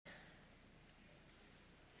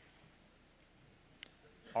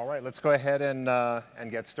All right, let's go ahead and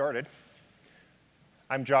get started.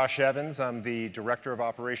 I'm Josh Evans. I'm the Director of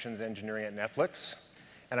Operations Engineering at Netflix.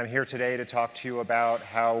 And I'm here today to talk to you about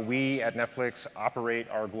how we at Netflix operate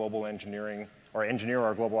our global engineering, or engineer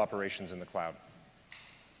our global operations in the cloud.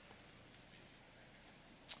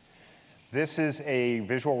 This is a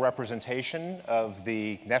visual representation of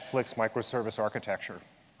the Netflix microservice architecture.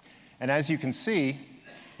 And as you can see,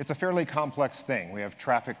 it's a fairly complex thing. We have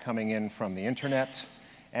traffic coming in from the internet,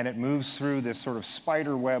 and it moves through this sort of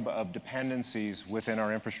spider web of dependencies within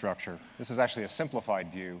our infrastructure. This is actually a simplified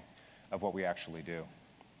view of what we actually do.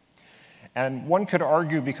 And one could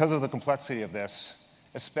argue, because of the complexity of this,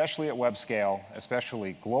 especially at web scale,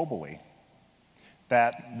 especially globally,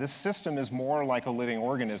 that this system is more like a living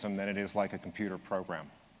organism than it is like a computer program.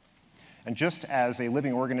 And just as a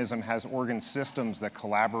living organism has organ systems that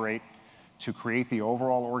collaborate to create the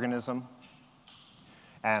overall organism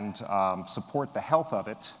and support the health of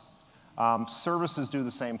it, services do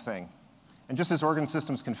the same thing. And just as organ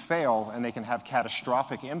systems can fail and they can have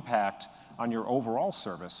catastrophic impact on your overall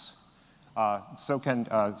service, so can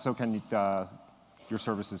your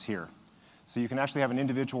services here. So you can actually have an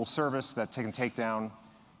individual service that can take down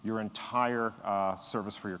your entire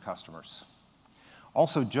service for your customers.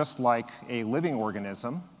 Also, just like a living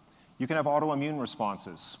organism, you can have autoimmune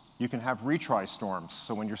responses. You can have retry storms.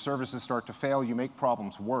 So when your services start to fail, you make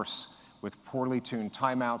problems worse with poorly tuned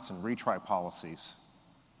timeouts and retry policies.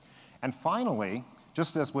 And finally,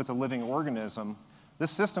 just as with a living organism,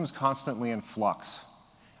 this system's constantly in flux.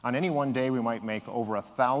 On any one day, we might make over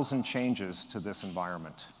 1,000 changes to this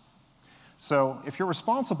environment. So if you're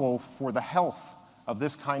responsible for the health of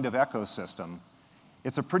this kind of ecosystem,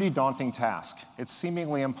 it's a pretty daunting task. It's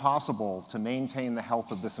seemingly impossible to maintain the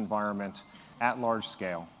health of this environment at large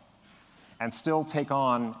scale and still take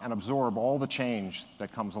on and absorb all the change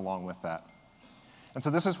that comes along with that. And so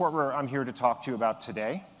this is what I'm here to talk to you about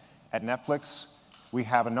today. At Netflix, we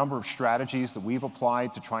have a number of strategies that we've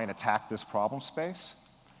applied to try and attack this problem space.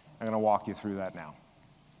 I'm going to walk you through that now.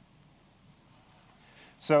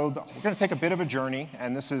 So we're going to take a bit of a journey,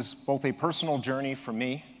 and this is both a personal journey for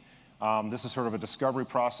me. This is sort of a discovery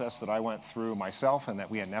process that I went through myself and that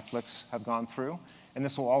we at Netflix have gone through. And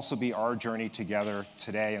this will also be our journey together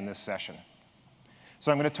today in this session.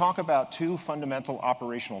 So I'm going to talk about two fundamental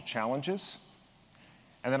operational challenges,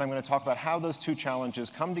 and then I'm going to talk about how those two challenges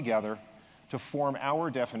come together to form our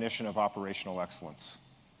definition of operational excellence,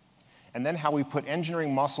 and then how we put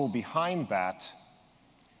engineering muscle behind that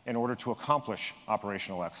in order to accomplish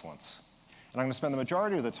operational excellence. And I'm going to spend the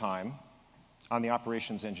majority of the time on the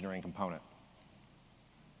operations engineering component.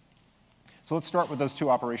 So let's start with those two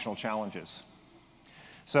operational challenges.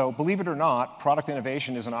 So believe it or not, product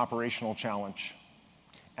innovation is an operational challenge.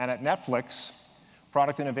 And at Netflix,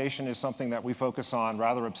 product innovation is something that we focus on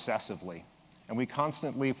rather obsessively. And we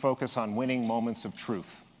constantly focus on winning moments of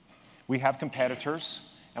truth. We have competitors,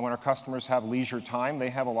 and when our customers have leisure time, they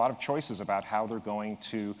have a lot of choices about how they're going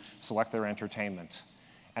to select their entertainment.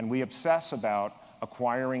 And we obsess about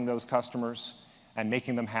acquiring those customers and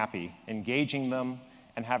making them happy, engaging them,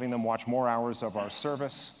 and having them watch more hours of our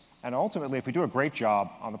service. And ultimately, if we do a great job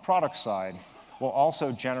on the product side, we'll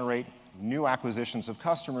also generate new acquisitions of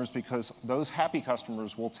customers because those happy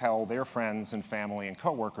customers will tell their friends and family and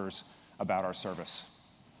coworkers about our service.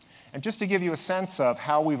 And just to give you a sense of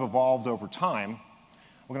how we've evolved over time,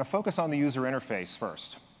 we're going to focus on the user interface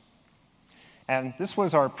first. And this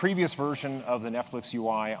was our previous version of the Netflix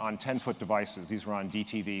UI on 10-foot devices. These were on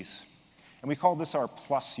DTVs. And we called this our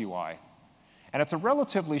Plus UI. And it's a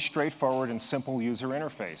relatively straightforward and simple user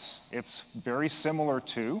interface. It's very similar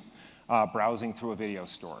to browsing through a video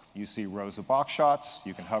store. You see rows of box shots.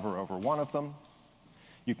 You can hover over one of them.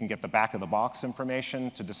 You can get the back of the box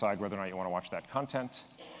information to decide whether or not you want to watch that content.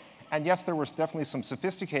 And yes, there was definitely some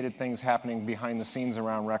sophisticated things happening behind the scenes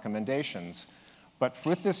around recommendations. But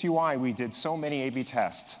with this UI, we did so many A/B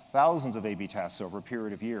tests, thousands of A/B tests over a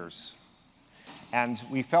period of years. And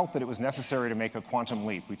we felt that it was necessary to make a quantum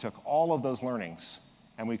leap. We took all of those learnings,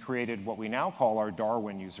 and we created what we now call our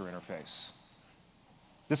Darwin user interface.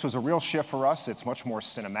 This was a real shift for us. It's much more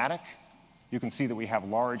cinematic. You can see that we have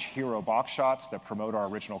large hero box shots that promote our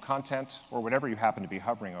original content, or whatever you happen to be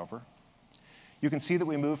hovering over. You can see that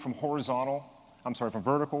we moved from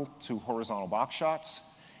vertical to horizontal box shots.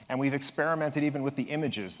 And we've experimented even with the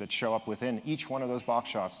images that show up within each one of those box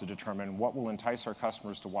shots to determine what will entice our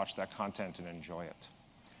customers to watch that content and enjoy it.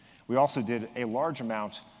 We also did a large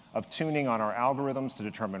amount of tuning on our algorithms to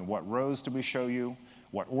determine what rows do we show you,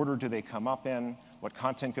 what order do they come up in, what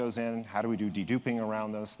content goes in, how do we do deduping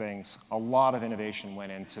around those things. A lot of innovation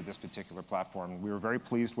went into this particular platform. We were very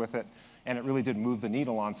pleased with it, and it really did move the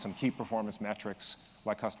needle on some key performance metrics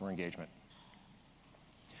like customer engagement.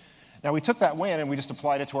 Now, we took that win and we just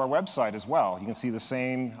applied it to our website as well. You can see the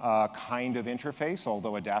same kind of interface,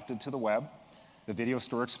 although adapted to the web, the video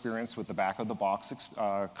store experience with the back-of-the-box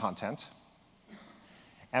content.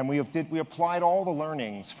 And we applied all the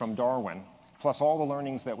learnings from Darwin, plus all the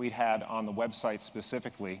learnings that we'd had on the website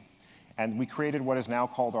specifically, and we created what is now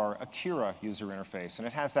called our Akira user interface. And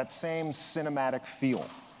it has that same cinematic feel.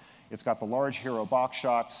 It's got the large hero box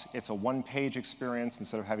shots. It's a one-page experience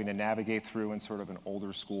instead of having to navigate through in sort of an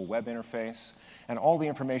older school web interface. And all the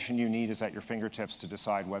information you need is at your fingertips to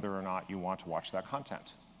decide whether or not you want to watch that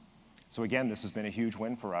content. So again, this has been a huge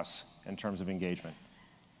win for us in terms of engagement.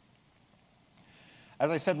 As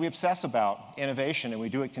I said, we obsess about innovation, and we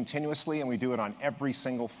do it continuously, and we do it on every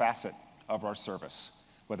single facet of our service,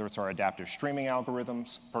 whether it's our adaptive streaming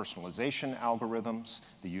algorithms, personalization algorithms,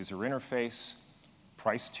 the user interface,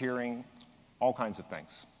 price tiering, all kinds of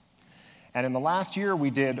things. And in the last year, we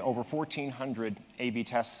did over 1,400 A/B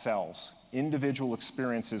test cells, individual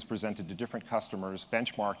experiences presented to different customers,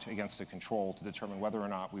 benchmarked against a control to determine whether or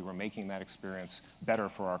not we were making that experience better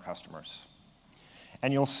for our customers.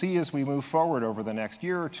 And you'll see as we move forward over the next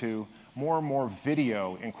year or two, more and more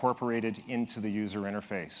video incorporated into the user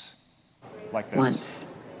interface, like this. Once,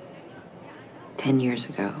 10 years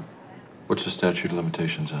ago. What's the statute of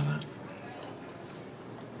limitations on that?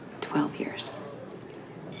 12 years.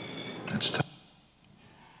 That's tough.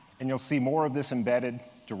 And you'll see more of this embedded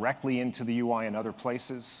directly into the UI in other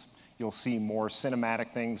places. You'll see more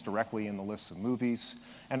cinematic things directly in the lists of movies.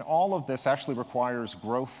 And all of this actually requires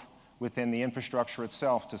growth within the infrastructure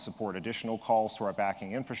itself to support additional calls to our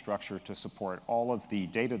backing infrastructure to support all of the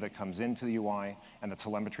data that comes into the UI and the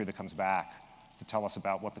telemetry that comes back to tell us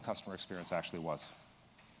about what the customer experience actually was.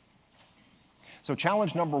 So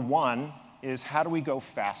challenge number one is, how do we go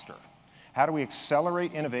faster? How do we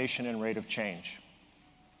accelerate innovation and rate of change?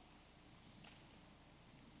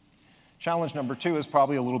 Challenge number two is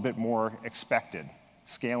probably a little bit more expected: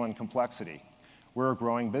 scale and complexity. We're a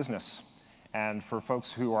growing business. And for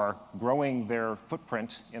folks who are growing their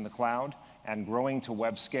footprint in the cloud and growing to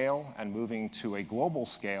web scale and moving to a global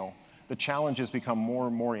scale, the challenges become more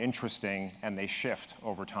and more interesting, and they shift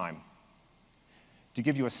over time. To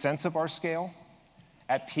give you a sense of our scale,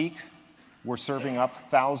 at peak, we're serving up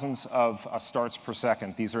thousands of starts per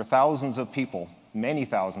second. These are thousands of people, many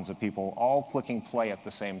thousands of people, all clicking play at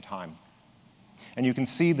the same time. And you can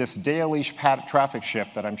see this daily traffic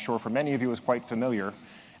shift that I'm sure for many of you is quite familiar,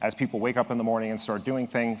 as people wake up in the morning and start doing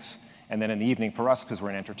things, and then in the evening for us, because we're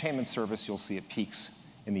an entertainment service, you'll see it peaks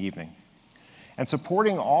in the evening. And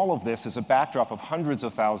supporting all of this is a backdrop of hundreds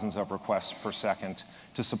of thousands of requests per second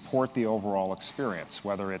to support the overall experience,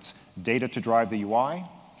 whether it's data to drive the UI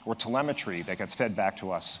or telemetry that gets fed back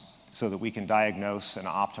to us so that we can diagnose and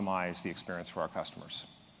optimize the experience for our customers.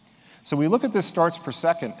 So we look at this starts per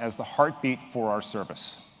second as the heartbeat for our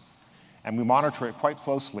service. And we monitor it quite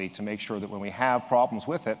closely to make sure that when we have problems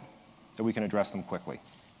with it, that we can address them quickly.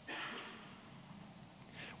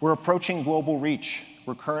 We're approaching global reach.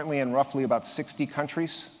 We're currently in roughly about 60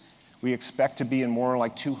 countries. We expect to be in more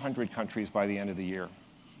like 200 countries by the end of the year.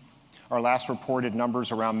 Our last reported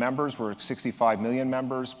numbers around members were 65 million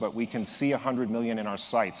members, but we can see 100 million in our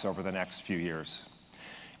sites over the next few years.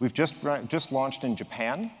 We've just launched in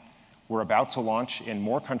Japan. We're about to launch in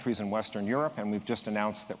more countries in Western Europe, and we've just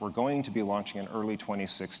announced that we're going to be launching in early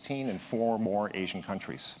 2016 in 4 more Asian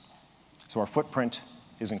countries. So our footprint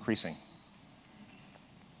is increasing.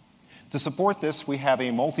 To support this, we have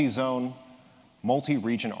a multi-zone,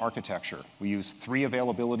 multi-region architecture. We use 3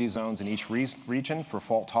 availability zones in each region for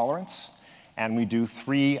fault tolerance, and we do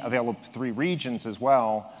 3 regions as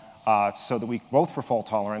well, so that we both for fault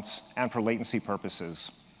tolerance and for latency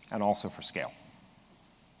purposes, and also for scale.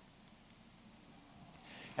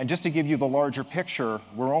 And just to give you the larger picture,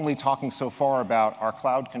 we're only talking so far about our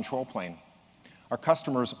cloud control plane. Our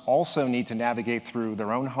customers also need to navigate through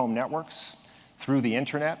their own home networks, through the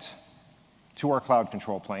internet, to our cloud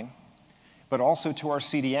control plane, but also to our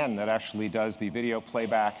CDN that actually does the video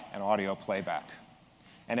playback and audio playback.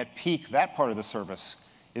 And at peak, that part of the service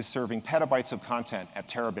is serving petabytes of content at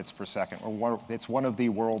terabits per second. It's one of the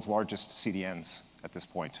world's largest CDNs at this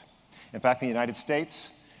point. In fact, in the United States,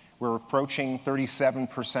 we're approaching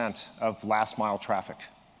 37% of last mile traffic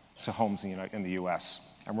to homes in the US,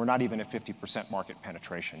 and we're not even at 50% market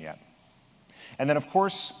penetration yet. And then, of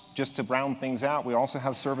course, just to round things out, we also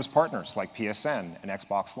have service partners like PSN and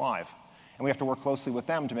Xbox Live, and we have to work closely with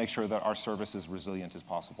them to make sure that our service is resilient as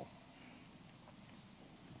possible.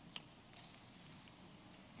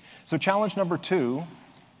 So challenge number 2,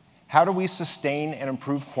 how do we sustain and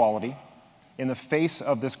improve quality in the face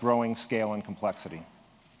of this growing scale and complexity?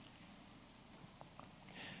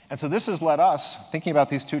 And so this has led us, thinking about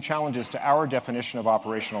these 2 challenges, to our definition of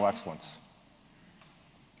operational excellence.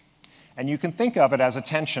 And you can think of it as a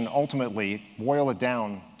tension, ultimately, boil it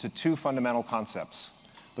down to 2 fundamental concepts: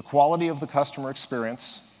 the quality of the customer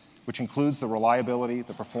experience, which includes the reliability,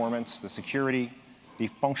 the performance, the security, the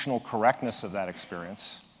functional correctness of that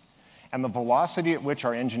experience, and the velocity at which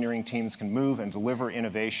our engineering teams can move and deliver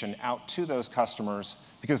innovation out to those customers,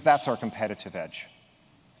 because that's our competitive edge.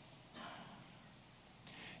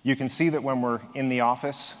 You can see that when we're in the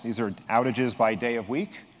office, these are outages by day of week,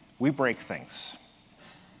 we break things.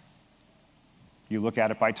 You look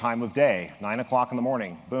at it by time of day, 9 o'clock in the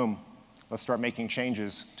morning, boom, let's start making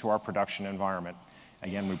changes to our production environment.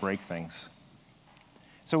 Again, we break things.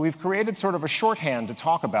 So we've created sort of a shorthand to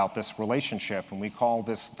talk about this relationship, and we call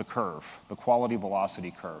this the curve, the quality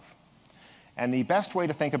velocity curve. And the best way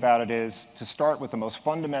to think about it is to start with the most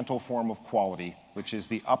fundamental form of quality, which is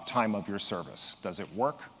the uptime of your service. Does it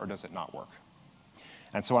work or does it not work?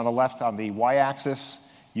 And so on the left, on the y-axis,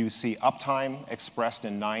 you see uptime expressed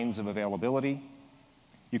in nines of availability.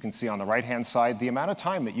 You can see on the right-hand side the amount of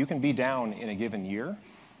time that you can be down in a given year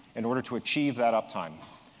in order to achieve that uptime.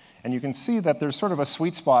 And you can see that there's sort of a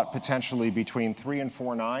sweet spot potentially between 3 and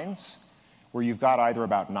 4 nines, where you've got either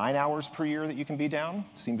about 9 hours per year that you can be down,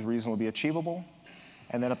 seems reasonably achievable,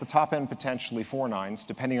 and then at the top end, potentially 4 nines.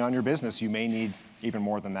 Depending on your business, you may need even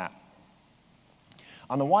more than that.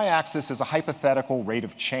 On the y-axis is a hypothetical rate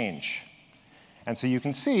of change. And so you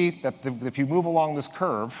can see that if you move along this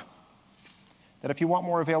curve, that if you want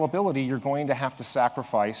more availability, you're going to have to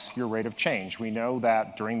sacrifice your rate of change. We know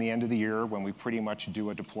that during the end of the year, when we pretty much do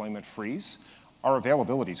a deployment freeze, our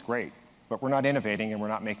availability is great, but we're not innovating and we're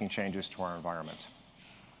not making changes to our environment.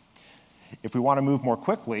 If we want to move more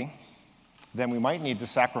quickly, then we might need to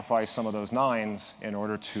sacrifice some of those nines in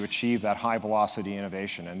order to achieve that high velocity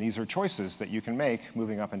innovation. And these are choices that you can make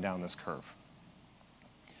moving up and down this curve.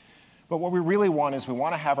 But what we really want is we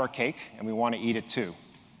want to have our cake and we want to eat it too.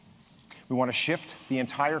 We want to shift the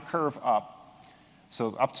entire curve up,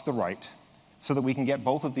 so up to the right, so that we can get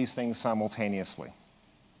both of these things simultaneously.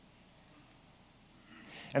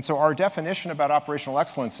 And so our definition about operational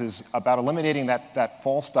excellence is about eliminating that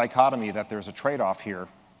false dichotomy that there's a trade-off here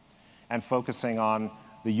and focusing on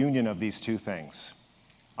the union of these 2 things.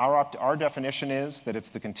 Our definition is that it's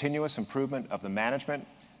the continuous improvement of the management,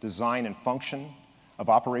 design, and function of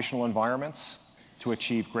operational environments to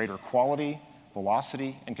achieve greater quality,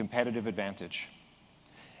 velocity, and competitive advantage.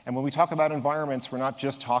 And when we talk about environments, we're not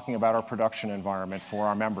just talking about our production environment for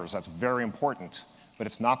our members. That's very important, but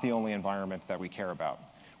it's not the only environment that we care about.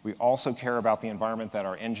 We also care about the environment that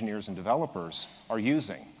our engineers and developers are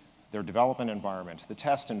using, their development environment, the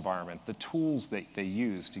test environment, the tools that they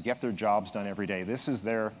use to get their jobs done every day. This is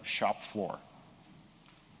their shop floor.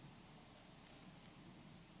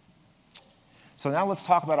 So now let's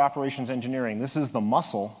talk about operations engineering. This is the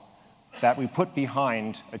muscle that we put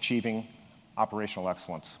behind achieving operational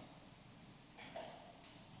excellence.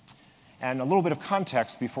 And a little bit of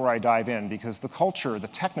context before I dive in, because the culture, the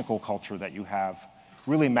technical culture that you have,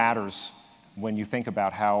 really matters when you think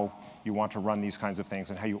about how you want to run these kinds of things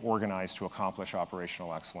and how you organize to accomplish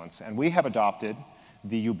operational excellence. And we have adopted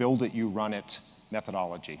the you build it, you run it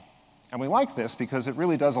methodology. And we like this because it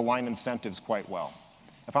really does align incentives quite well.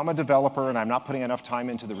 If I'm a developer and I'm not putting enough time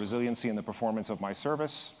into the resiliency and the performance of my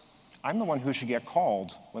service, I'm the one who should get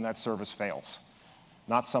called when that service fails,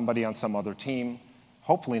 not somebody on some other team,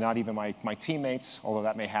 hopefully not even my teammates, although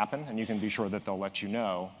that may happen, and you can be sure that they'll let you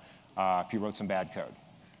know if you wrote some bad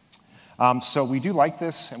code. So we do like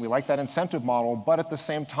this, and we like that incentive model, but at the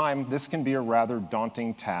same time, this can be a rather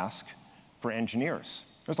daunting task for engineers.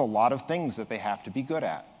 There's a lot of things that they have to be good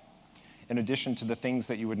at. In addition to the things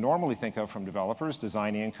that you would normally think of from developers,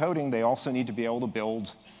 designing and coding, they also need to be able to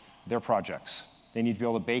build their projects. They need to be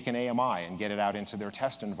able to bake an AMI and get it out into their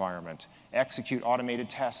test environment, execute automated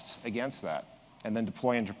tests against that, and then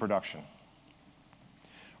deploy into production.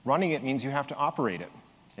 Running it means you have to operate it,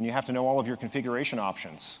 and you have to know all of your configuration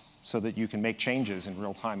options so that you can make changes in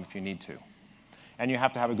real time if you need to. And you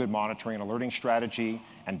have to have a good monitoring and alerting strategy,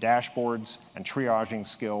 and dashboards, and triaging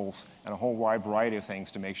skills, and a whole wide variety of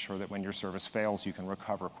things to make sure that when your service fails, you can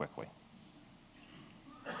recover quickly.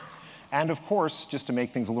 And of course, just to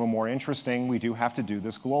make things a little more interesting, we do have to do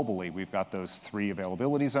this globally. We've got those 3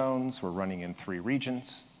 availability zones. We're running in 3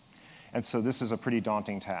 regions. And so this is a pretty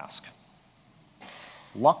daunting task.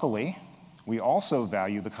 Luckily, we also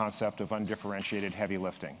value the concept of undifferentiated heavy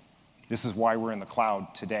lifting. This is why we're in the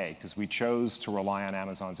cloud today, because we chose to rely on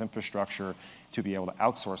Amazon's infrastructure to be able to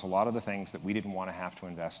outsource a lot of the things that we didn't want to have to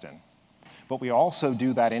invest in. But we also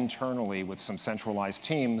do that internally with some centralized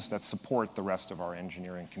teams that support the rest of our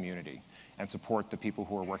engineering community and support the people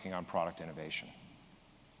who are working on product innovation.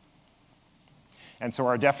 And so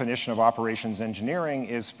our definition of operations engineering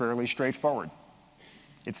is fairly straightforward.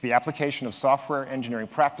 It's the application of software engineering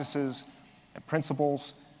practices and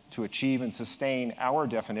principles to achieve and sustain our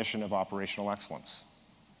definition of operational excellence.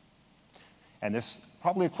 And this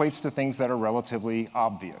probably equates to things that are relatively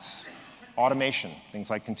obvious. Automation, things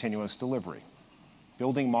like continuous delivery.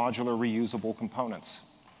 Building modular reusable components.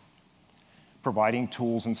 Providing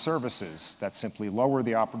tools and services that simply lower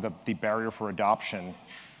the barrier for adoption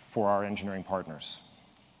for our engineering partners.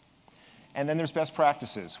 And then there's best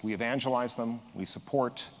practices. We evangelize them, we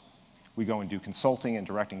support, we go and do consulting and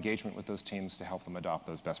direct engagement with those teams to help them adopt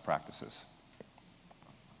those best practices.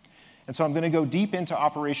 And so I'm going to go deep into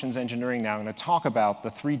operations engineering now. I'm going to talk about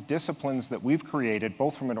the 3 disciplines that we've created,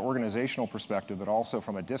 both from an organizational perspective, but also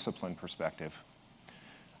from a discipline perspective,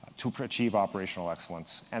 to achieve operational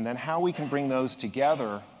excellence, and then how we can bring those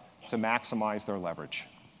together to maximize their leverage.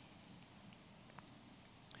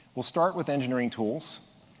 We'll start with engineering tools,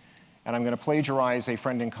 and I'm going to plagiarize a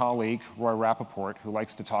friend and colleague, Roy Rappaport, who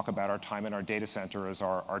likes to talk about our time in our data center as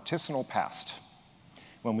our artisanal past,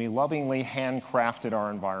 when we lovingly handcrafted our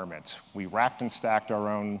environment. We racked and stacked our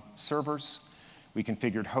own servers, we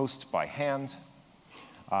configured hosts by hand,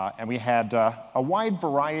 and we had a wide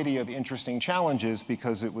variety of interesting challenges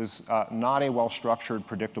because it was not a well-structured,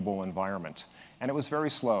 predictable environment. And it was very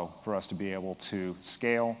slow for us to be able to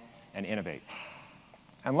scale and innovate.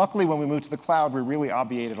 And luckily, when we moved to the cloud, we really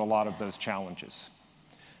obviated a lot of those challenges.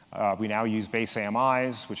 We now use base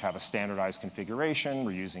AMIs, which have a standardized configuration.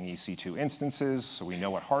 We're using EC2 instances, so we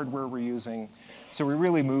know what hardware we're using. So we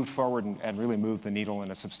really moved forward and really moved the needle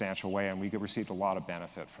in a substantial way, and we received a lot of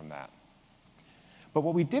benefit from that. But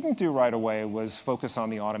what we didn't do right away was focus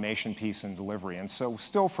on the automation piece and delivery. And so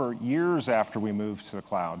still for years after we moved to the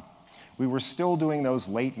cloud, we were still doing those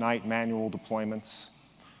late-night manual deployments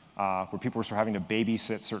where people were sort of having to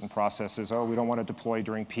babysit certain processes. Oh, we don't want to deploy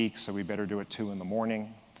during peak, so we better do it 2 in the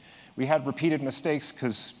morning. We had repeated mistakes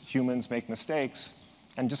because humans make mistakes.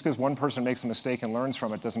 And just because one person makes a mistake and learns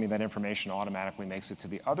from it doesn't mean that information automatically makes it to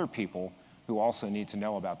the other people who also need to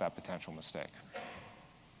know about that potential mistake.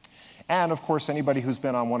 And of course, anybody who's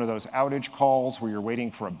been on one of those outage calls where you're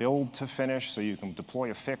waiting for a build to finish so you can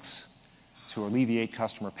deploy a fix to alleviate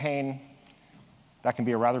customer pain, that can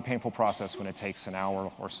be a rather painful process when it takes an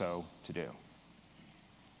hour or so to do.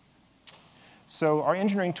 So our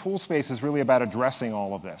engineering tool space is really about addressing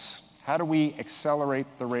all of this. How do we accelerate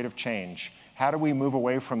the rate of change? How do we move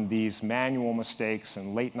away from these manual mistakes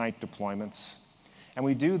and late-night deployments? And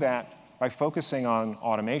we do that by focusing on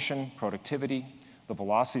automation, productivity, the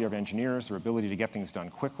velocity of engineers, their ability to get things done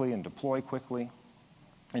quickly and deploy quickly,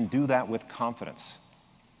 and do that with confidence.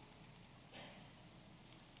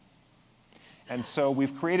 And so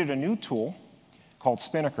we've created a new tool called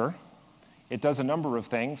Spinnaker. It does a number of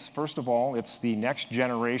things. First of all, it's the next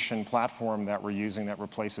generation platform that we're using that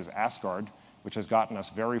replaces Asgard, which has gotten us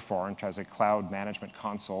very far and has a cloud management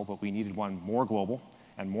console, but we needed one more global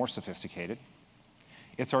and more sophisticated.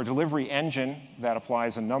 It's our delivery engine that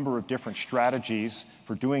applies a number of different strategies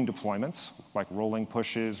for doing deployments, like rolling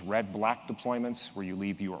pushes, red-black deployments, where you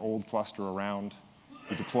leave your old cluster around.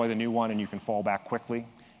 You deploy the new one, and you can fall back quickly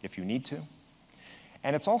if you need to.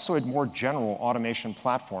 And it's also a more general automation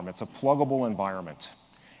platform. It's a pluggable environment.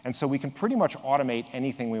 And so we can pretty much automate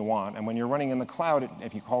anything we want. And when you're running in the cloud,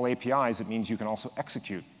 if you call APIs, it means you can also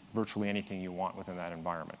execute virtually anything you want within that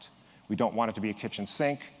environment. We don't want it to be a kitchen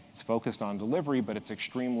sink. It's focused on delivery, but it's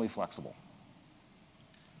extremely flexible.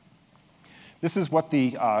 This is what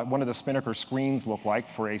one of the Spinnaker screens look like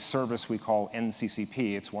for a service we call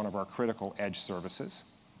NCCP. It's one of our critical edge services.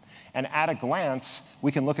 And at a glance,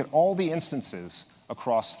 we can look at all the instances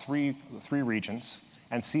across three regions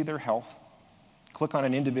and see their health, click on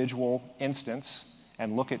an individual instance,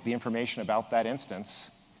 and look at the information about that instance.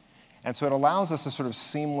 And so it allows us to sort of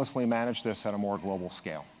seamlessly manage this at a more global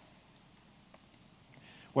scale.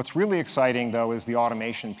 What's really exciting, though, is the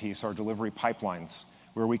automation piece, our delivery pipelines,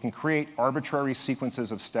 where we can create arbitrary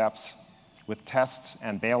sequences of steps with tests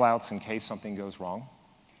and bailouts in case something goes wrong.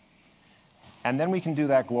 And then we can do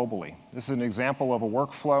that globally. This is an example of a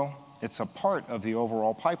workflow. It's a part of the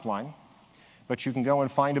overall pipeline, but you can go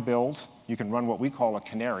and find a build. You can run what we call a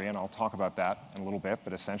canary, and I'll talk about that in a little bit,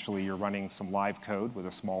 but essentially you're running some live code with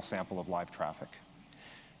a small sample of live traffic.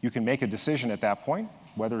 You can make a decision at that point,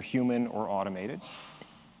 whether human or automated,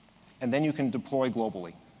 and then you can deploy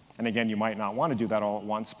globally. And again, you might not want to do that all at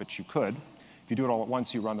once, but you could. If you do it all at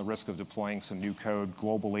once, you run the risk of deploying some new code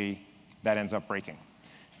globally that ends up breaking.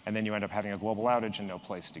 And then you end up having a global outage and no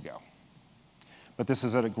place to go. But this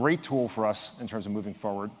is a great tool for us in terms of moving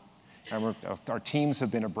forward. And our teams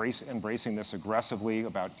have been embracing this aggressively.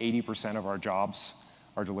 About 80% of our jobs,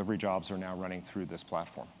 our delivery jobs, are now running through this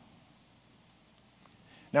platform.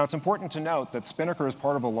 Now, it's important to note that Spinnaker is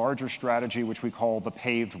part of a larger strategy which we call the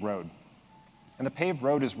paved road. And the paved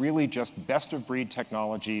road is really just best-of-breed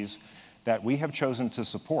technologies that we have chosen to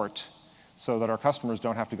support so that our customers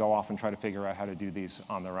don't have to go off and try to figure out how to do these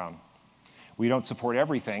on their own. We don't support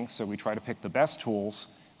everything, so we try to pick the best tools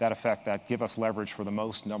that give us leverage for the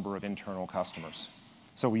most number of internal customers.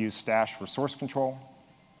 So we use Stash for source control.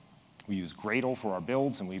 We use Gradle for our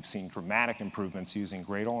builds, and we've seen dramatic improvements using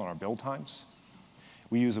Gradle on our build times.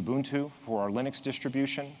 We use Ubuntu for our Linux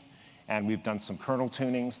distribution, and we've done some kernel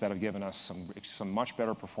tunings that have given us some much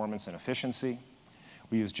better performance and efficiency.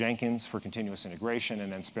 We use Jenkins for continuous integration,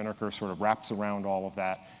 and then Spinnaker sort of wraps around all of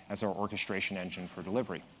that as our orchestration engine for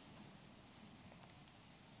delivery.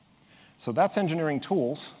 So that's engineering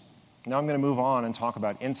tools. Now I'm going to move on and talk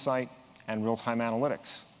about insight and real-time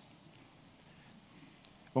analytics.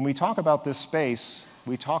 When we talk about this space,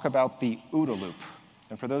 we talk about the OODA loop.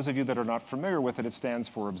 And for those of you that are not familiar with it, it stands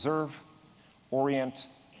for observe, orient,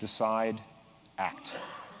 decide, act.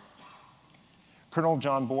 Colonel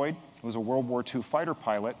John Boyd, who was a World War II fighter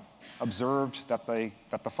pilot, observed that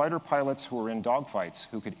the fighter pilots who were in dogfights,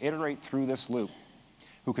 who could iterate through this loop,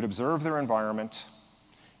 who could observe their environment,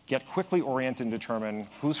 get quickly oriented and determine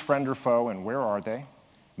who's friend or foe and where are they,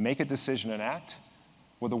 make a decision and act,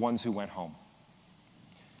 were the ones who went home.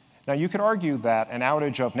 Now, you could argue that an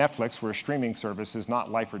outage of Netflix, where a streaming service, is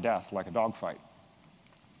not life or death like a dogfight.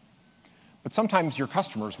 But sometimes your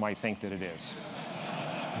customers might think that it is.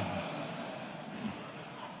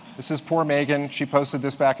 This is poor Megan. She posted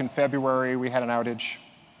this back in February. We had an outage.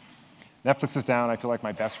 Netflix is down. I feel like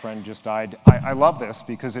my best friend just died. I love this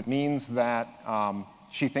because it means that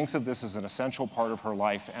she thinks of this as an essential part of her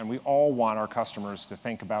life, and we all want our customers to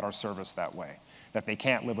think about our service that way, that they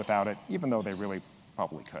can't live without it, even though they really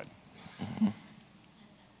probably could.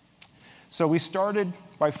 So we started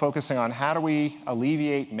by focusing on how do we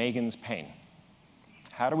alleviate Megan's pain?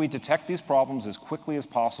 How do we detect these problems as quickly as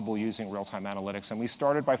possible using real-time analytics? And we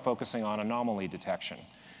started by focusing on anomaly detection,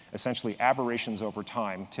 essentially aberrations over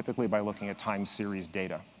time, typically by looking at time series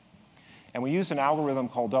data. And we used an algorithm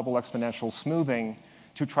called double exponential smoothing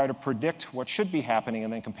to try to predict what should be happening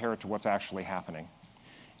and then compare it to what's actually happening.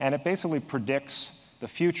 And it basically predicts the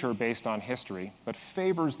future based on history, but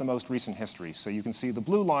favors the most recent history. So you can see the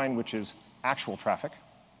blue line, which is actual traffic,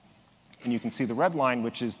 and you can see the red line,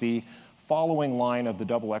 which is the following line of the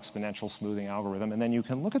double exponential smoothing algorithm, and then you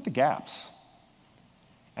can look at the gaps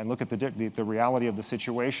and look at the reality of the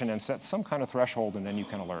situation and set some kind of threshold, and then you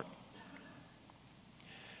can alert.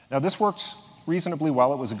 Now, this worked reasonably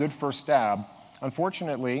well. It was a good first stab.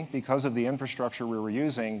 Unfortunately, because of the infrastructure we were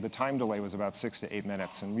using, the time delay was about 6 to 8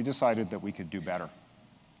 minutes, and we decided that we could do better.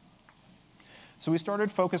 So we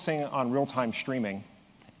started focusing on real-time streaming,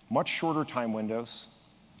 much shorter time windows,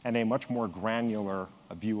 and a much more granular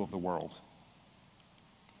view of the world.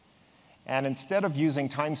 And instead of using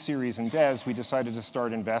time series and DES, we decided to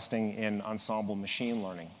start investing in ensemble machine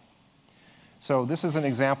learning. So this is an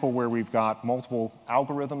example where we've got multiple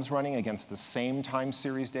algorithms running against the same time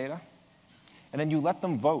series data, and then you let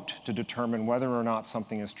them vote to determine whether or not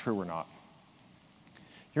something is true or not.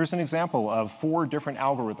 Here's an example of 4 different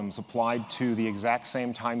algorithms applied to the exact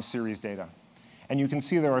same time series data. And you can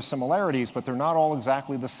see there are similarities, but they're not all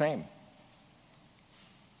exactly the same.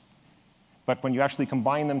 But when you actually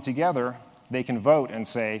combine them together, they can vote and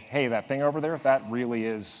say, hey, that thing over there, that really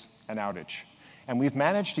is an outage. And we've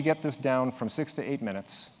managed to get this down from 6 to 8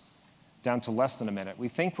 minutes down to less than a minute. We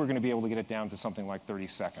think we're going to be able to get it down to something like 30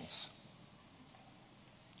 seconds.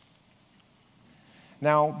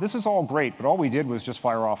 Now, this is all great, but all we did was just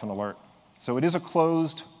fire off an alert. So it is a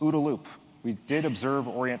closed OODA loop. We did observe,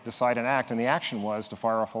 orient, decide, and act, and the action was to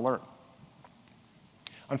fire off alert.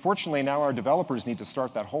 Unfortunately, now our developers need to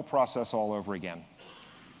start that whole process all over again.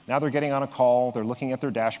 Now they're getting on a call, they're looking at their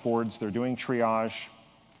dashboards, they're doing triage,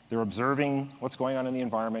 they're observing what's going on in the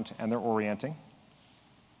environment, and they're orienting.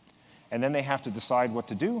 And then they have to decide what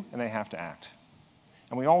to do, and they have to act.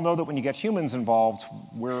 And we all know that when you get humans involved,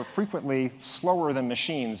 we're frequently slower than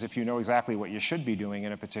machines if you know exactly what you should be doing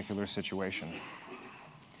in a particular situation.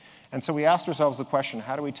 And so we asked ourselves the question,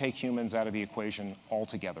 how do we take humans out of the equation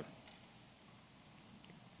altogether?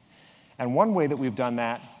 And one way that we've done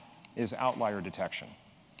that is outlier detection.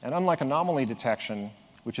 And unlike anomaly detection,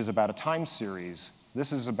 which is about a time series,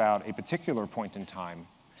 This is about a particular point in time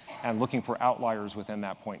and looking for outliers within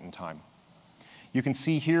that point in time. You can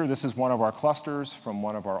see here, this is one of our clusters from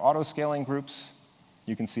one of our auto-scaling groups.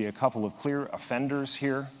 You can see a couple of clear offenders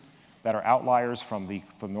here that are outliers from the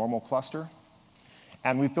normal cluster.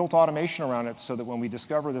 And we've built automation around it so that when we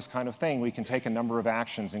discover this kind of thing, we can take a number of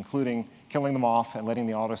actions, including killing them off and letting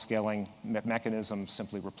the auto-scaling mechanism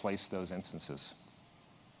simply replace those instances.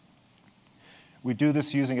 We do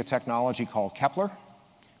this using a technology called Kepler,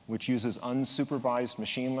 which uses unsupervised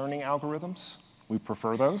machine learning algorithms. We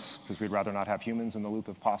prefer those because we'd rather not have humans in the loop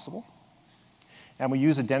if possible. And we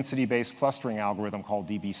use a density-based clustering algorithm called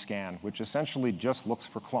dbScan, which essentially just looks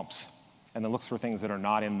for clumps and then looks for things that are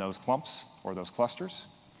not in those clumps or those clusters.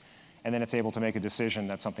 And then it's able to make a decision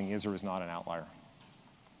that something is or is not an outlier.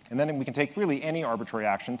 And then we can take really any arbitrary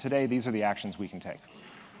action. Today, these are the actions we can take.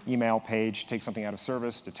 Email, page, take something out of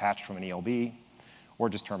service, detach from an ELB, or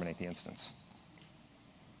just terminate the instance.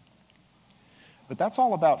 But that's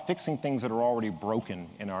all about fixing things that are already broken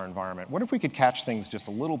in our environment. What if we could catch things just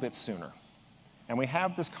a little bit sooner? And we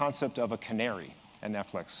have this concept of a canary at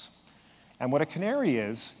Netflix. And what a canary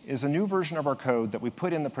is a new version of our code that we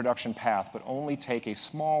put in the production path, but only take a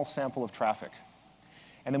small sample of traffic.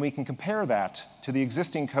 And then we can compare that to the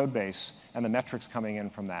existing code base and the metrics coming in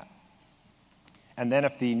from that. And then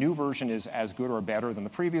if the new version is as good or better than the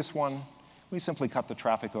previous one, we simply cut the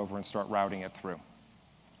traffic over and start routing it through.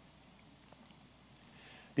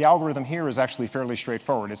 The algorithm here is actually fairly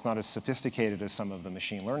straightforward. It's not as sophisticated as some of the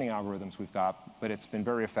machine learning algorithms we've got, but it's been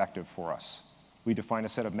very effective for us. We define a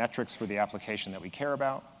set of metrics for the application that we care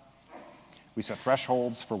about. We set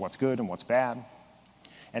thresholds for what's good and what's bad.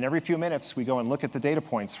 And every few minutes, we go and look at the data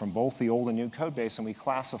points from both the old and new code base, and we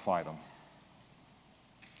classify them.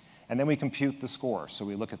 And then we compute the score. So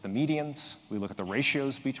we look at the medians, we look at the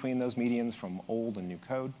ratios between those medians from old and new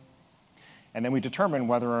code. And then we determine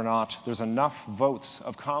whether or not there's enough votes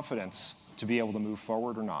of confidence to be able to move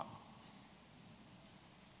forward or not.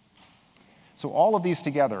 So all of these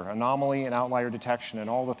together, anomaly and outlier detection and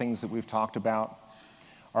all the things that we've talked about,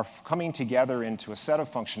 are coming together into a set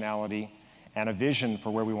of functionality and a vision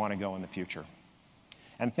for where we want to go in the future.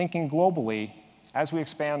 And thinking globally, as we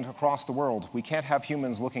expand across the world, we can't have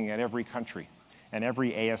humans looking at every country and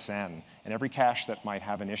every ASN and every cache that might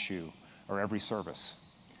have an issue or every service.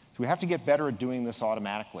 So we have to get better at doing this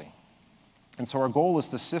automatically. And so our goal is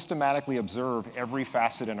to systematically observe every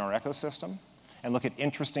facet in our ecosystem and look at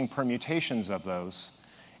interesting permutations of those,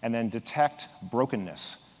 and then detect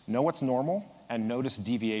brokenness. Know what's normal and notice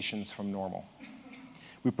deviations from normal.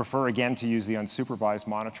 We prefer, again, to use the unsupervised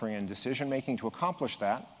monitoring and decision-making to accomplish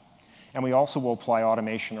that. And we also will apply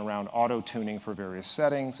automation around auto-tuning for various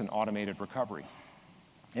settings and automated recovery.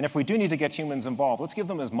 And if we do need to get humans involved, let's give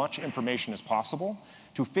them as much information as possible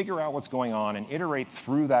to figure out what's going on and iterate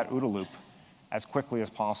through that OODA loop as quickly as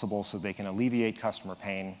possible so they can alleviate customer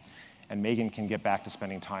pain and Megan can get back to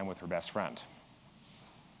spending time with her best friend.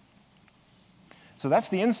 So that's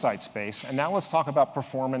the insight space, and now let's talk about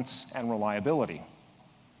performance and reliability.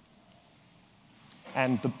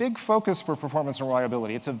 And the big focus for performance and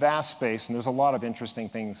reliability, it's a vast space, and there's a lot of interesting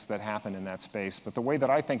things that happen in that space, but the way that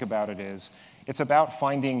I think about it is, it's about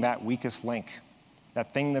finding that weakest link,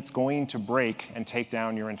 that thing that's going to break and take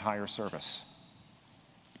down your entire service.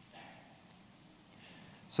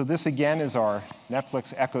 So this, again, is our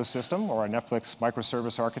Netflix ecosystem, or our Netflix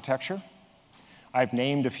microservice architecture. I've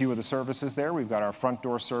named a few of the services there. We've got our front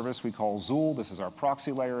door service we call Zool. This is our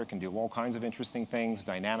proxy layer. It can do all kinds of interesting things,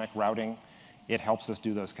 dynamic routing. It helps us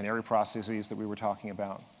do those canary processes that we were talking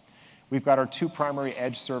about. We've got our two primary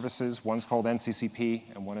edge services. One's called NCCP,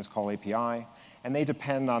 and one is called API. And they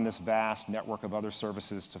depend on this vast network of other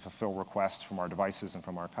services to fulfill requests from our devices and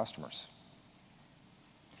from our customers.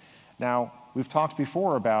 Now, we've talked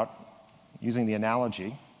before about using the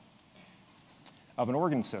analogy of an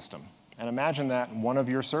organ system. And imagine that one of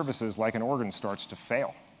your services, like an organ, starts to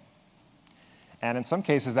fail. And in some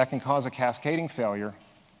cases, that can cause a cascading failure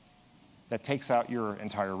that takes out your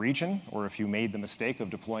entire region, or if you made the mistake of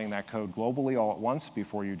deploying that code globally all at once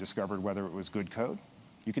before you discovered whether it was good code,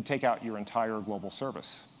 you could take out your entire global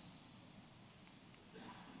service.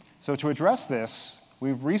 So to address this,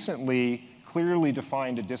 we've recently clearly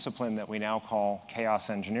defined a discipline that we now call chaos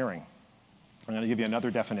engineering. I'm going to give you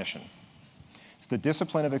another definition. It's the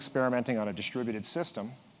discipline of experimenting on a distributed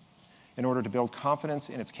system in order to build confidence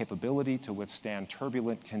in its capability to withstand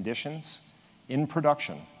turbulent conditions in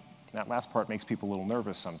production. That last part makes people a little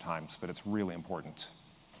nervous sometimes, but it's really important.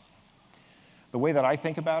 The way that I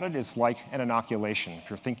think about it is like an inoculation. If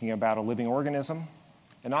you're thinking about a living organism,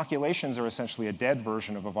 inoculations are essentially a dead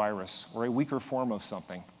version of a virus or a weaker form of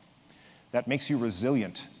something. that makes you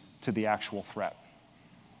resilient to the actual threat.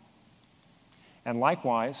 And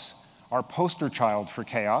likewise, our poster child for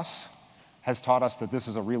chaos has taught us that this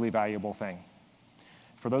is a really valuable thing.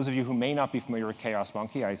 For those of you who may not be familiar with Chaos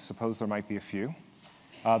Monkey, I suppose there might be a few.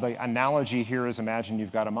 The analogy here is, imagine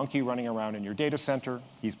you've got a monkey running around in your data center.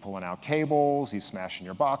 He's pulling out cables, he's smashing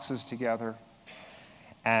your boxes together,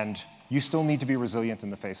 and you still need to be resilient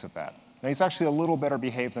in the face of that. Now, he's actually a little better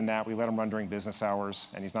behaved than that. We let him run during business hours,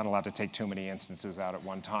 and he's not allowed to take too many instances out at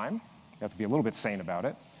one time. You have to be a little bit sane about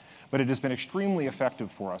it. But it has been extremely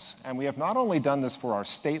effective for us. And we have not only done this for our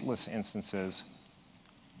stateless instances,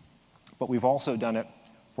 but we've also done it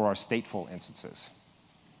for our stateful instances.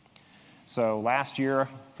 So last year,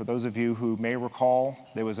 for those of you who may recall,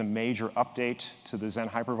 there was a major update to the Xen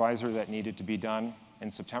hypervisor that needed to be done in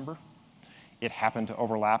September. It happened to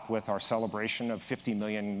overlap with our celebration of 50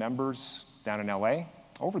 million members down in LA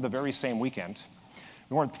over the very same weekend.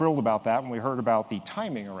 We weren't thrilled about that when we heard about the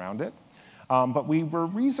timing around it, but we were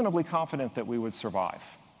reasonably confident that we would survive.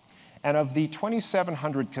 And of the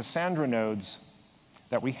 2,700 Cassandra nodes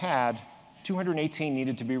that we had, 218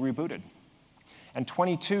 needed to be rebooted. And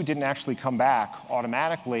 22 didn't actually come back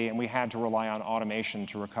automatically, and we had to rely on automation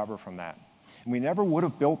to recover from that. And we never would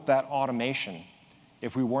have built that automation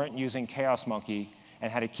if we weren't using Chaos Monkey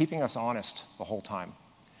and had it keeping us honest the whole time.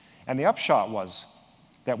 And the upshot was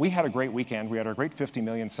that we had a great weekend. We had our great 50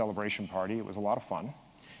 million celebration party. It was a lot of fun.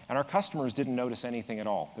 And our customers didn't notice anything at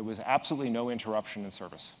all. There was absolutely no interruption in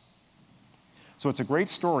service. So it's a great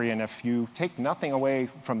story, and if you take nothing away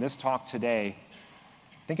from this talk today,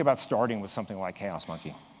 think about starting with something like Chaos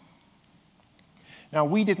Monkey. Now,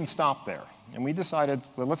 we didn't stop there, and we decided,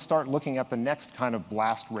 well, let's start looking at the next kind of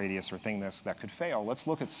blast radius or thing that could fail. Let's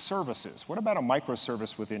look at services. What about a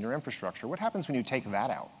microservice within your infrastructure? What happens when you take that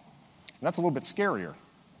out? And that's a little bit scarier.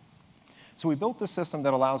 So we built this system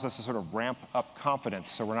that allows us to sort of ramp up confidence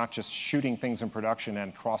so we're not just shooting things in production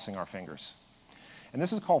and crossing our fingers. And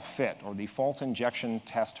this is called FIT, or the Fault Injection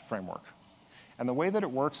Test Framework. And the way that it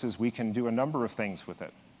works is we can do a number of things with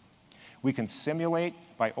it. We can simulate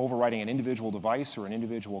by overriding an individual device or an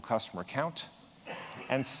individual customer account,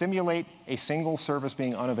 and simulate a single service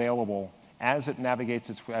being unavailable as it navigates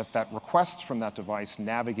that requests from that device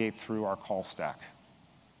navigate through our call stack.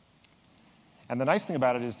 And the nice thing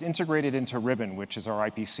about it is it's integrated into Ribbon, which is our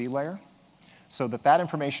IPC layer, so that that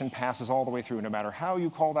information passes all the way through. No matter how you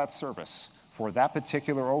call that service, for that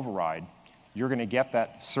particular override, you're going to get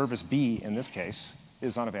that service B, in this case,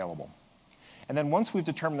 is unavailable. And then once we've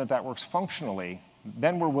determined that that works functionally,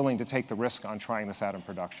 then we're willing to take the risk on trying this out in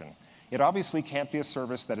production. It obviously can't be a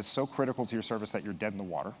service that is so critical to your service that you're dead in the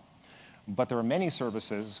water. But there are many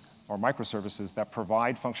services or microservices that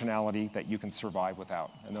provide functionality that you can survive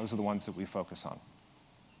without. And those are the ones that we focus on.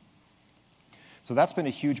 So that's been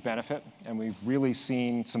a huge benefit, and we've really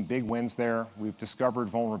seen some big wins there. We've discovered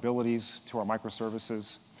vulnerabilities to our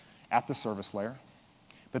microservices at the service layer.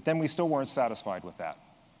 But then we still weren't satisfied with that.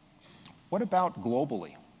 What about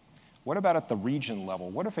globally? What about at the region level?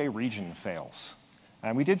 What if a region fails?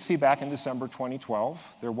 And we did see back in December 2012,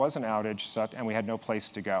 there was an outage, and we had no place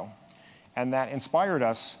to go. And that inspired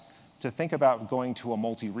us to think about going to a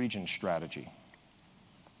multi-region strategy.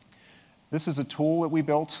 This is a tool that we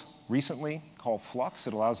built recently called Flux.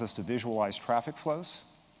 It allows us to visualize traffic flows.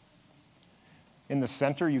 In the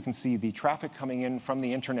center, you can see the traffic coming in from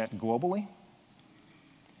the internet globally.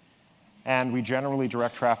 And we generally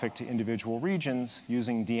direct traffic to individual regions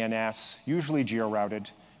using DNS, usually geo-routed.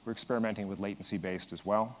 We're experimenting with latency-based as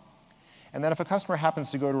well. And then if a customer happens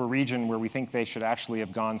to go to a region where we think they should actually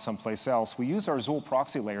have gone someplace else, we use our Zool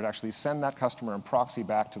proxy layer to actually send that customer and proxy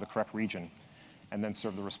back to the correct region and then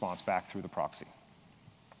serve the response back through the proxy.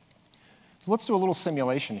 So let's do a little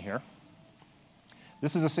simulation here.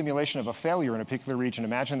 This is a simulation of a failure in a particular region.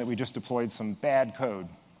 Imagine that we just deployed some bad code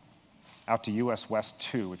out to US West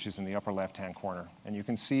 2, which is in the upper left-hand corner. And you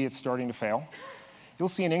can see it's starting to fail. You'll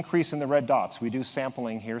see an increase in the red dots. We do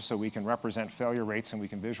sampling here so we can represent failure rates and we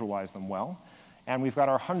can visualize them well. And we've got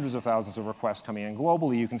our hundreds of thousands of requests coming in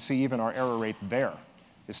globally. You can see even our error rate there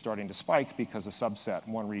is starting to spike because a subset,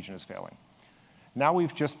 one region, is failing. Now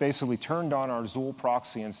we've just basically turned on our Zool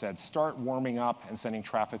proxy and said, start warming up and sending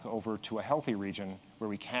traffic over to a healthy region where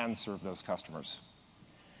we can serve those customers.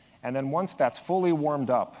 And then once that's fully warmed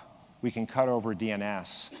up, we can cut over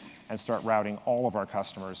DNS and start routing all of our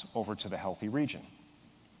customers over to the healthy region.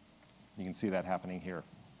 You can see that happening here.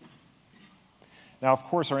 Now, of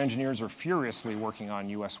course, our engineers are furiously working on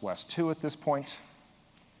US West 2 at this point.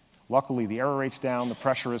 Luckily, the error rate's down. The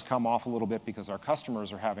pressure has come off a little bit because our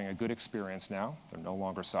customers are having a good experience now. They're no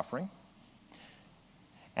longer suffering.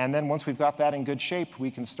 And then once we've got that in good shape, we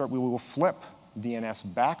will flip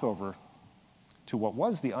DNS back over to what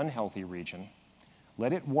was the unhealthy region,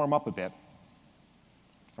 let it warm up a bit,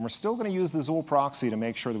 and we're still going to use the Zool proxy to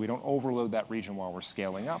make sure that we don't overload that region while we're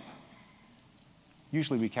scaling up.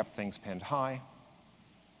 Usually we kept things pinned high,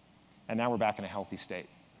 and now we're back in a healthy state.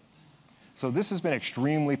 So this has been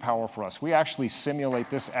extremely powerful for us. We actually simulate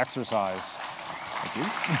this exercise. Thank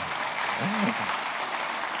you.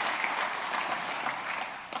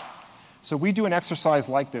 So we do an exercise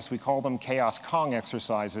like this. We call them Chaos Kong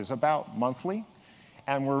exercises about monthly,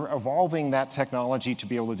 and we're evolving that technology to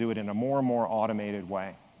be able to do it in a more and more automated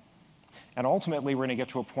way. And ultimately, we're going to get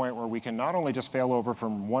to a point where we can not only just fail over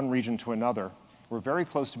from one region to another, we're very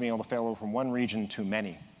close to being able to fail over from one region to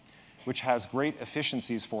many, which has great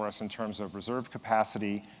efficiencies for us in terms of reserve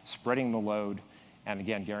capacity, spreading the load, and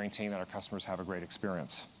again, guaranteeing that our customers have a great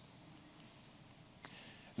experience.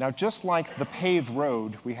 Now, just like the paved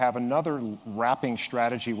road, we have another wrapping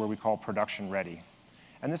strategy where we call production ready.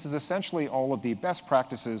 And this is essentially all of the best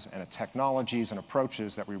practices and technologies and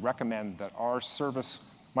approaches that we recommend that our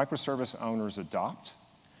microservice owners adopt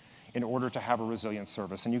in order to have a resilient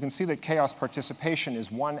service. And you can see that chaos participation is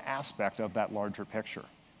one aspect of that larger picture.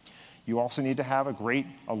 You also need to have a great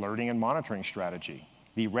alerting and monitoring strategy.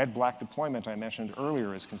 The red-black deployment I mentioned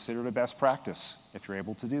earlier is considered a best practice if you're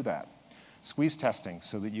able to do that. Squeeze testing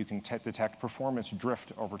so that you can detect performance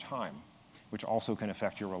drift over time, which also can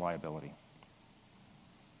affect your reliability.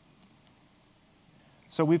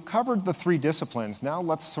 So we've covered the three disciplines. Now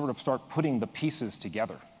let's sort of start putting the pieces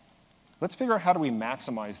together. Let's figure out how do we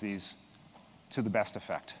maximize these to the best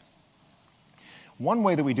effect. One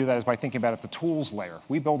way that we do that is by thinking about it at the tools layer.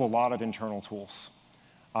 We build a lot of internal tools,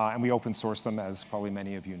 and we open source them, as probably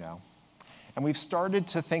many of you know. And we've started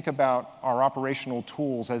to think about our operational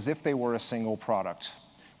tools as if they were a single product,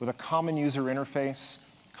 with a common user interface,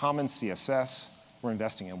 common CSS. We're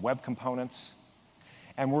investing in web components.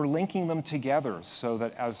 And we're linking them together so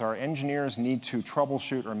that as our engineers need to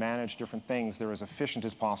troubleshoot or manage different things, they're as efficient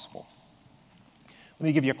as possible. Let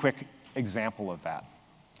me give you a quick example of that.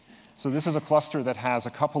 So this is a cluster that has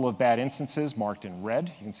a couple of bad instances marked in red.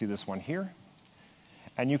 You can see this one here.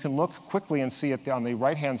 And you can look quickly and see on the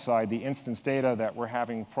right-hand side the instance data that we're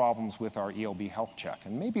having problems with our ELB health check.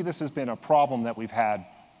 And maybe this has been a problem that we've had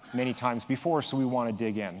many times before, so we want to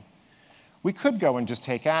dig in. We could go and just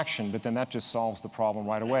take action, but then that just solves the problem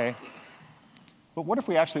right away. But what if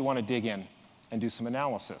we actually want to dig in and do some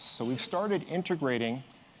analysis? So we've started integrating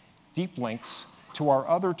deep links to our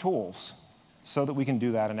other tools so that we can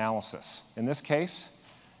do that analysis. In this case,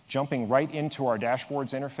 jumping right into our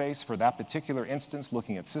dashboards interface for that particular instance,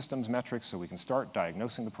 looking at systems metrics so we can start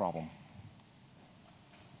diagnosing the problem.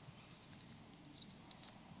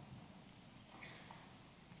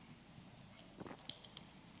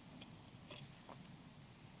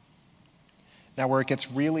 Now, where it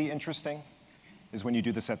gets really interesting is when you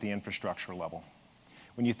do this at the infrastructure level.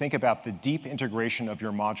 When you think about the deep integration of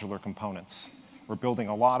your modular components, we're building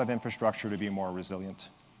a lot of infrastructure to be more resilient.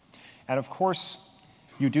 And of course,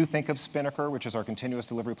 you do think of Spinnaker, which is our continuous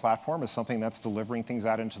delivery platform, as something that's delivering things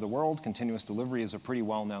out into the world. Continuous delivery is a pretty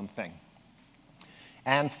well-known thing.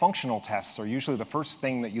 And functional tests are usually the first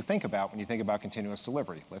thing that you think about when you think about continuous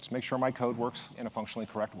delivery. Let's make sure my code works in a functionally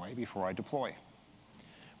correct way before I deploy.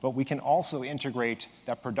 But we can also integrate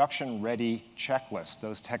that production-ready checklist,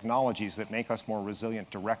 those technologies that make us more resilient,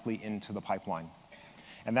 directly into the pipeline.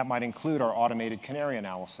 And that might include our automated canary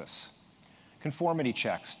analysis, conformity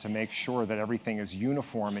checks to make sure that everything is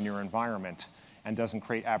uniform in your environment and doesn't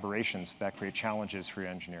create aberrations that create challenges for your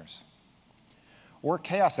engineers. Or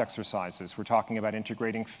chaos exercises. We're talking about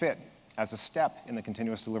integrating fit as a step in the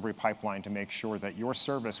continuous delivery pipeline to make sure that your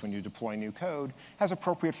service, when you deploy new code, has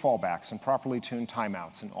appropriate fallbacks and properly tuned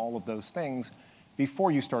timeouts and all of those things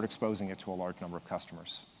before you start exposing it to a large number of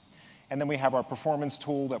customers. And then we have our performance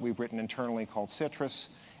tool that we've written internally called Citrus,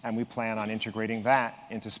 and we plan on integrating that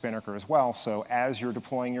into Spinnaker as well. So as you're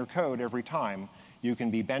deploying your code every time, you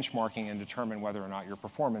can be benchmarking and determine whether or not your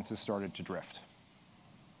performance has started to drift.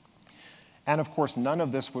 And of course, none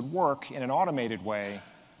of this would work in an automated way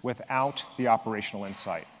without the operational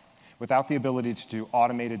insight, without the ability to do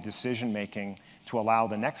automated decision-making to allow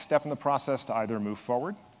the next step in the process to either move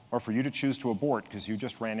forward or for you to choose to abort because you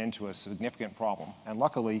just ran into a significant problem. And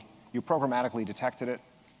luckily, you programmatically detected it,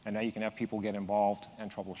 and now you can have people get involved and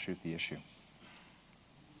troubleshoot the issue.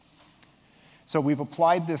 So we've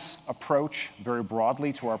applied this approach very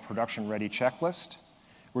broadly to our production-ready checklist.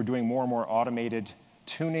 We're doing more and more automated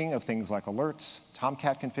tuning of things like alerts,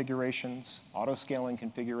 Tomcat configurations, auto-scaling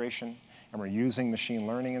configuration, and we're using machine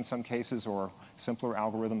learning in some cases or simpler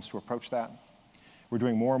algorithms to approach that. We're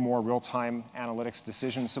doing more and more real-time analytics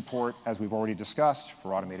decision support, as we've already discussed,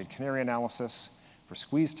 for automated canary analysis, for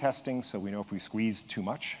squeeze testing, so we know if we squeeze too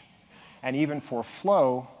much, and even for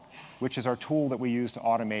flow, which is our tool that we use to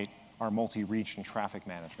automate our multi-region traffic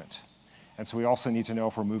management. And so we also need to know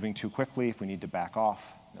if we're moving too quickly, if we need to back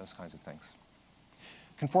off, those kinds of things.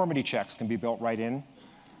 Conformity checks can be built right in,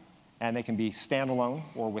 and they can be standalone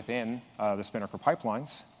or within the Spinnaker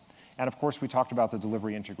pipelines. And of course, we talked about the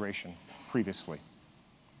delivery integration previously.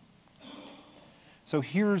 So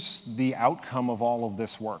here's the outcome of all of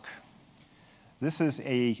this work. This is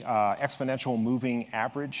a exponential moving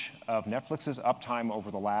average of Netflix's uptime over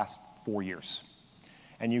the last 4 years.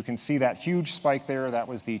 And you can see that huge spike there. That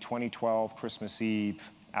was the 2012 Christmas Eve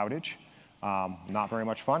outage. Not very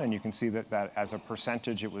much fun, and you can see that as a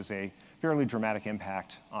percentage, it was a fairly dramatic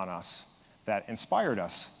impact on us that inspired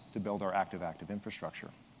us to build our active-active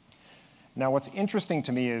infrastructure. Now, what's interesting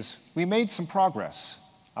to me is we made some progress,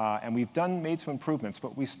 and we've made some improvements,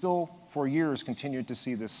 but we still, for years, continued to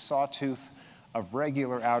see this sawtooth of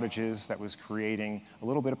regular outages that was creating a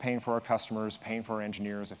little bit of pain for our customers, pain for our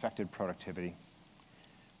engineers, affected productivity.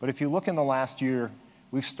 But if you look in the last year,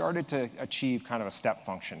 we've started to achieve kind of a step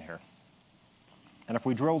function here. And if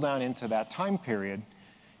we drill down into that time period,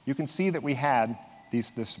 you can see that we had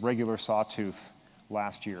this regular sawtooth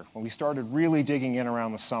last year, when we started really digging in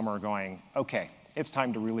around the summer going, okay, it's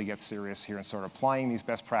time to really get serious here and start applying these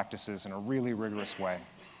best practices in a really rigorous way.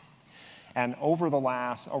 And over about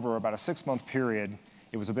a 6-month period,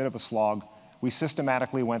 it was a bit of a slog. We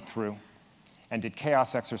systematically went through and did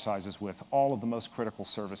chaos exercises with all of the most critical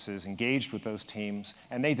services, engaged with those teams,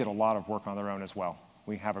 and they did a lot of work on their own as well.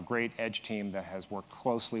 We have a great Edge team that has worked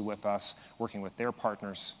closely with us, working with their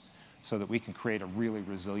partners, so that we can create a really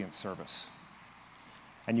resilient service.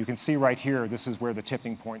 And you can see right here, this is where the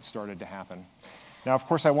tipping point started to happen. Now, of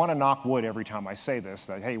course, I want to knock wood every time I say this,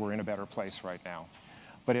 that, hey, we're in a better place right now.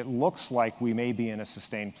 But it looks like we may be in a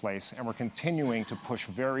sustained place, and we're continuing to push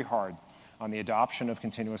very hard on the adoption of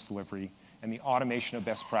continuous delivery and the automation of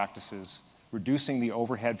best practices, reducing the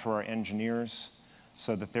overhead for our engineers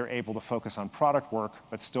so that they're able to focus on product work,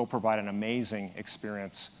 but still provide an amazing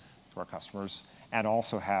experience to our customers, and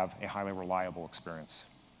also have a highly reliable experience.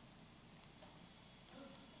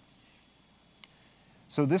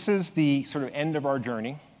 So this is the sort of end of our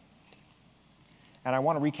journey, and I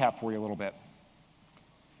want to recap for you a little bit.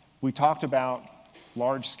 We talked about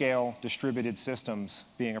large-scale distributed systems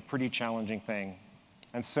being a pretty challenging thing,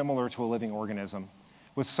 and similar to a living organism,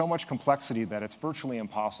 with so much complexity that it's virtually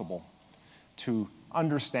impossible to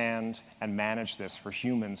understand and manage this for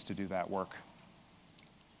humans to do that work.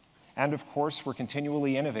 And of course, we're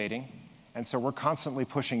continually innovating, and so we're constantly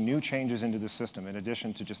pushing new changes into the system in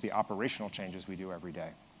addition to just the operational changes we do every day.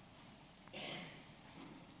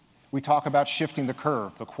 We talk about shifting the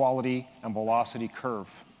curve, the quality and velocity curve,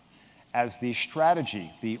 as the strategy,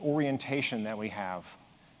 the orientation that we have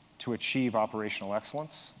to achieve operational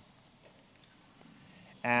excellence.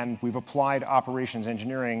 And we've applied operations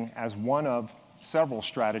engineering as one of several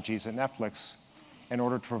strategies at Netflix in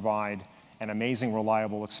order to provide an amazing,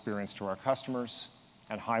 reliable experience to our customers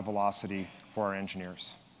and high velocity for our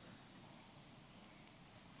engineers.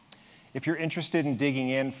 If you're interested in digging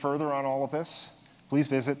in further on all of this, please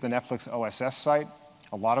visit the Netflix OSS site.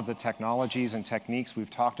 A lot of the technologies and techniques we've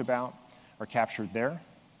talked about are captured there.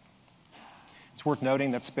 It's worth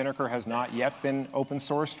noting that Spinnaker has not yet been open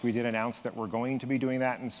sourced. We did announce that we're going to be doing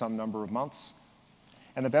that in some number of months.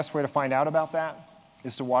 And the best way to find out about that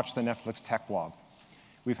is to watch the Netflix tech blog.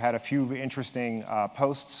 We've had a few interesting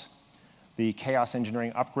posts. The Chaos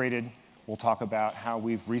Engineering Upgraded will talk about how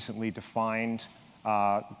we've recently defined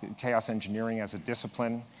chaos engineering as a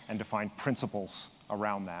discipline and defined principles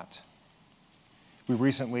around that. We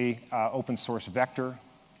recently open sourced Vector,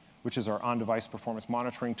 which is our on-device performance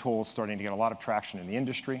monitoring tool, starting to get a lot of traction in the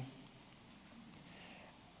industry.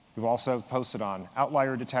 We've also posted on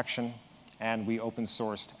outlier detection, and we open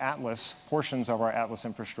sourced Atlas, portions of our Atlas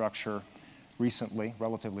infrastructure recently,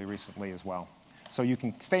 relatively recently as well. So you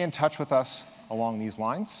can stay in touch with us along these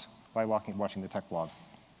lines by watching the tech blog.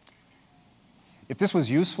 If this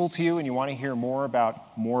was useful to you and you want to hear more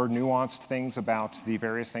about more nuanced things about the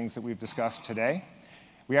various things that we've discussed today,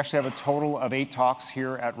 we actually have a total of 8 talks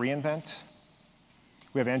here at reInvent.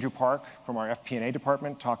 We have Andrew Park from our FP&A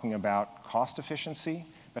department talking about cost efficiency,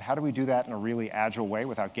 but how do we do that in a really agile way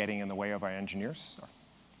without getting in the way of our engineers?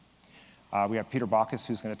 We have Peter Bacchus,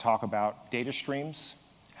 who's going to talk about data streams,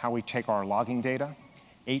 how we take our logging data,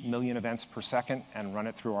 8 million events per second, and run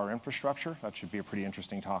it through our infrastructure. That should be a pretty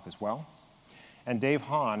interesting talk as well. And Dave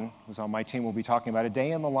Hahn, who's on my team, will be talking about a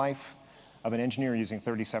day in the life of an engineer using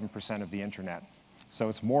 37% of the internet. So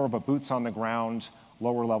it's more of a boots on the ground,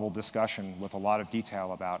 lower level discussion with a lot of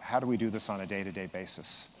detail about how do we do this on a day-to-day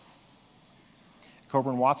basis.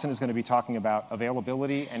 Coburn Watson is going to be talking about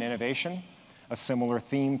availability and innovation, a similar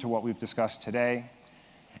theme to what we've discussed today.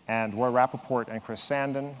 And Roy Rappaport and Chris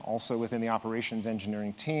Sandin, also within the operations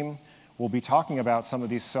engineering team, will be talking about some of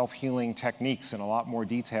these self-healing techniques in a lot more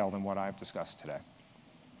detail than what I've discussed today.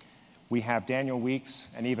 We have Daniel Weeks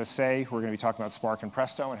and Eva Say, who are going to be talking about Spark and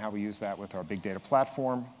Presto and how we use that with our big data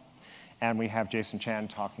platform. And we have Jason Chan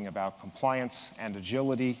talking about compliance and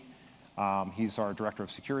agility. He's our director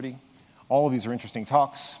of security. All of these are interesting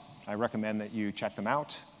talks. I recommend that you check them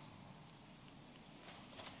out.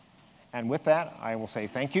 And with that, I will say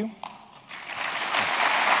thank you.